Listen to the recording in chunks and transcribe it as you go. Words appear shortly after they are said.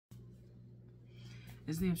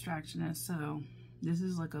is the abstractionist. So this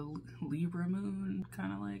is like a Libra moon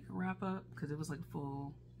kind of like wrap up, because it was like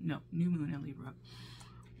full, no, new moon in Libra.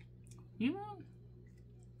 New moon?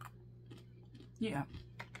 Yeah.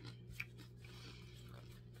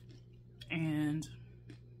 And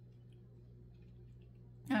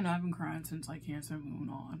I know I've been crying since like Cancer moon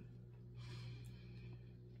on.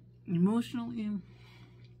 Emotionally,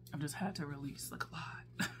 I've just had to release like a lot.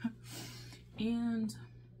 And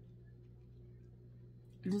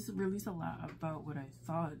just release a lot about what I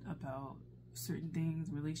thought about certain things,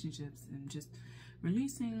 relationships, and just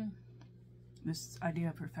releasing this idea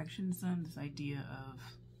of perfectionism, this idea of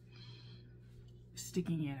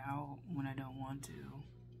sticking it out when I don't want to,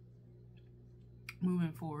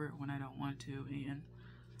 moving forward when I don't want to, and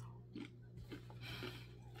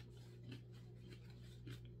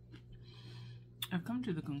I've come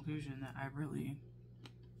to the conclusion that I really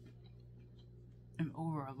am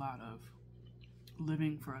over a lot of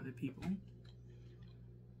living for other people.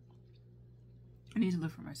 I need to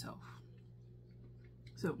live for myself.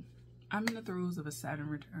 So I'm in the throes of a Saturn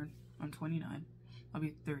return. I'm 29. I'll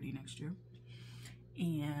be 30 next year.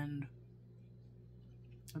 And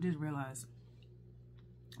I just realized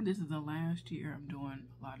this is the last year I'm doing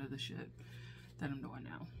a lot of the shit that I'm doing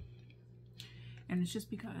now. And it's just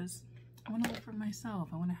because I want to live for myself.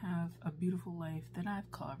 I want to have a beautiful life that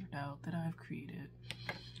I've carved out, that I've created.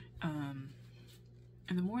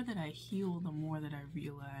 And the more that I heal, the more that I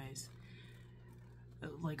realize,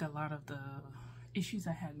 like, a lot of the issues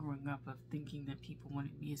I had growing up of thinking that people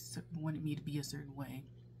wanted me to be a certain way.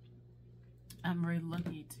 I'm very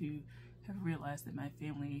lucky to have realized that my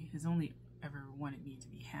family has only ever wanted me to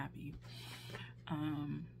be happy.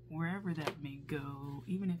 Wherever that may go,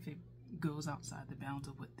 even if it goes outside the bounds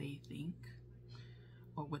of what they think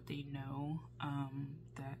or what they know,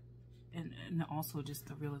 and also just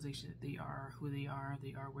the realization that they are who they are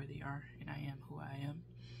where they are, and I am who I am,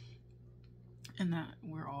 and that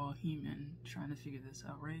we're all human trying to figure this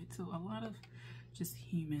out, right? So a lot of just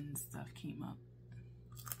human stuff came up.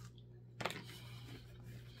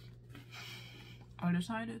 I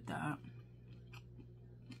decided that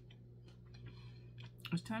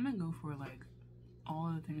it's time to go for like all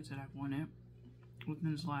of the things that I've wanted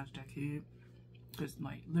within this last decade, because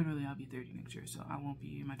like literally I'll be 30 next year, so I won't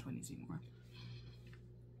be in my 20s anymore.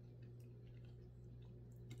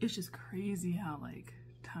 It's just crazy how like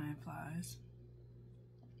time flies,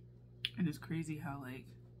 and it's crazy how like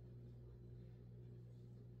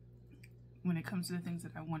when it comes to the things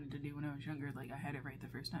that I wanted to do when I was younger, like I had it right the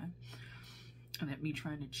first time, and that me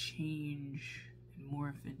trying to change and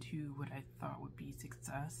morph into what I thought would be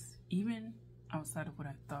success, even outside of what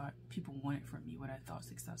I thought people wanted from me, what I thought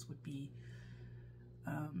success would be,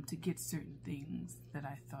 to get certain things that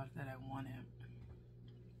I thought that I wanted.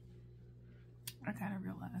 I kind of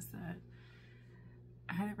realized that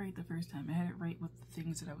I had it right the first time. I had it right with the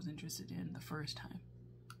things that I was interested in the first time.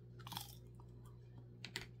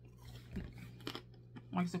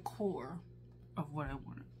 Like the core of what I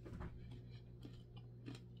wanted.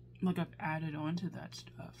 Like I've added on to that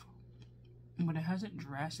stuff, but it hasn't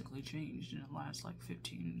drastically changed in the last like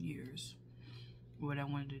 15 years. What I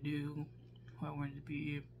wanted to do, who I wanted to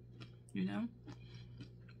be, you know?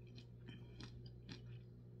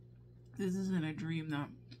 This isn't a dream that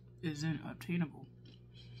isn't obtainable.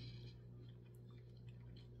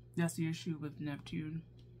 That's the issue with Neptune,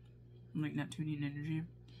 like Neptunian energy.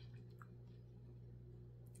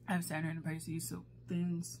 I have Saturn in Pisces, so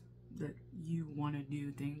things that you want to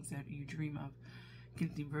do, things that you dream of,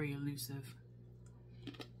 can seem very elusive.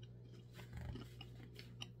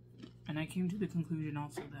 And I came to the conclusion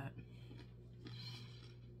also that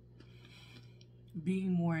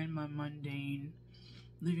being more in my mundane,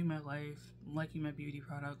 living my life, liking my beauty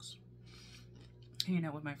products, hanging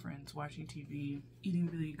out with my friends, watching TV, eating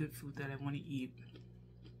really good food that I want to eat,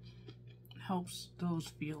 helps those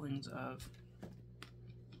feelings of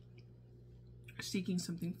seeking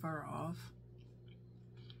something far off,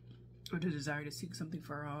 or the desire to seek something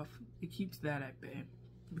far off. It keeps that at bay,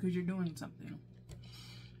 because you're doing something.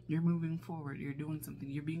 You're moving forward, you're doing something,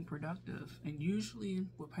 you're being productive. And usually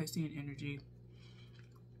with Piscean energy,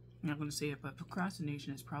 I'm not going to say it, but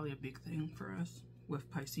procrastination is probably a big thing for us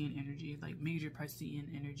with Piscean energy, like major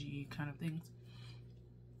Piscean energy kind of things.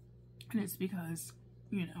 And it's because,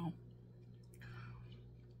 you know,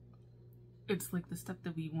 it's like the stuff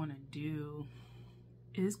that we want to do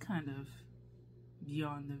is kind of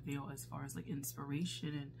beyond the veil as far as like inspiration,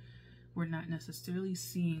 and we're not necessarily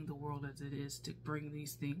seeing the world as it is to bring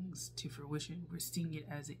these things to fruition. We're seeing it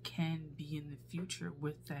as it can be in the future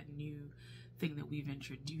with that new thing that we've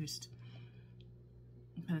introduced.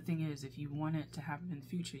 But the thing is, if you want it to happen in the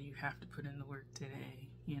future, you have to put in the work today,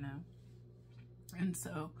 you know? And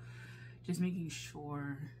so just making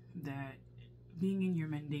sure that being in your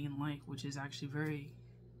mundane life, which is actually very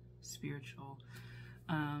spiritual,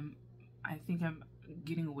 I think I'm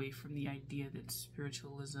getting away from the idea that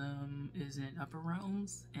spiritualism is in upper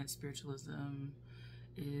realms and spiritualism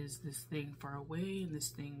is this thing far away and this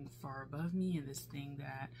thing far above me and this thing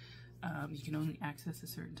that you can only access at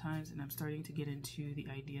certain times. And I'm starting to get into the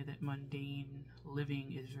idea that mundane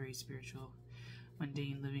living is very spiritual.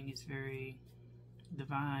 Mundane living is very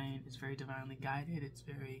divine. It's very divinely guided. It's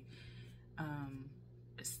very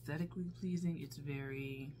aesthetically pleasing. It's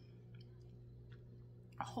very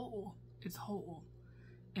whole. It's whole.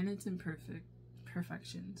 And it's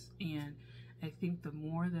imperfections. And I think the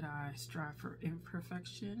more that I strive for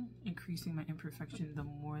imperfection, increasing my imperfection, the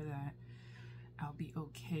more that I'll be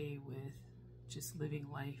okay with just living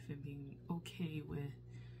life and being okay with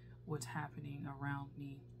what's happening around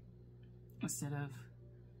me instead of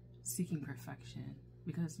seeking perfection,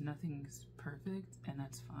 because nothing's perfect and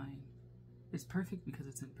that's fine. It's perfect because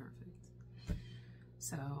it's imperfect.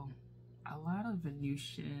 So a lot of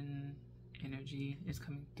Venusian energy is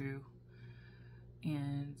coming through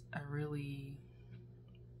and I really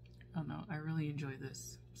enjoy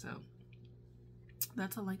this. So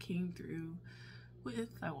that's all I came through with.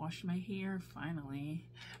 I washed my hair finally.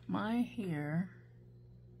 My hair,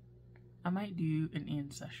 I might do an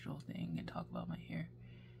ancestral thing and talk about my hair.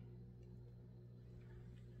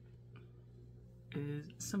 Is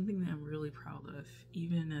something that I'm really proud of,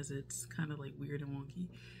 even as it's kind of like weird and wonky.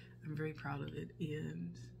 I'm very proud of it,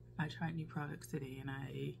 and I tried new products today and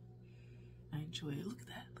I enjoy it. Look at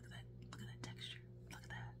that, look at that, look at that texture. Look at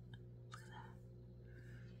that, look at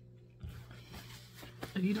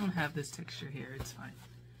that. If you don't have this texture here, it's fine.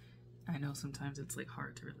 I know sometimes it's like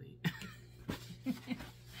hard to relate.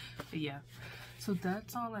 But yeah, so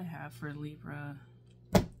that's all I have for Libra.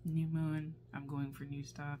 New moon, I'm going for new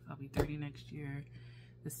stuff. I'll be 30 next year.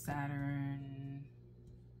 The Saturn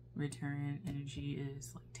return energy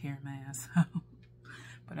is like tearing my ass out.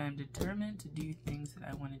 But I'm determined to do things that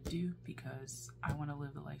I want to do because I want to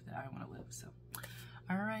live the life that I want to live. So,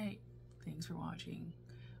 alright, thanks for watching.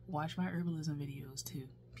 Watch my herbalism videos too.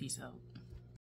 Peace out.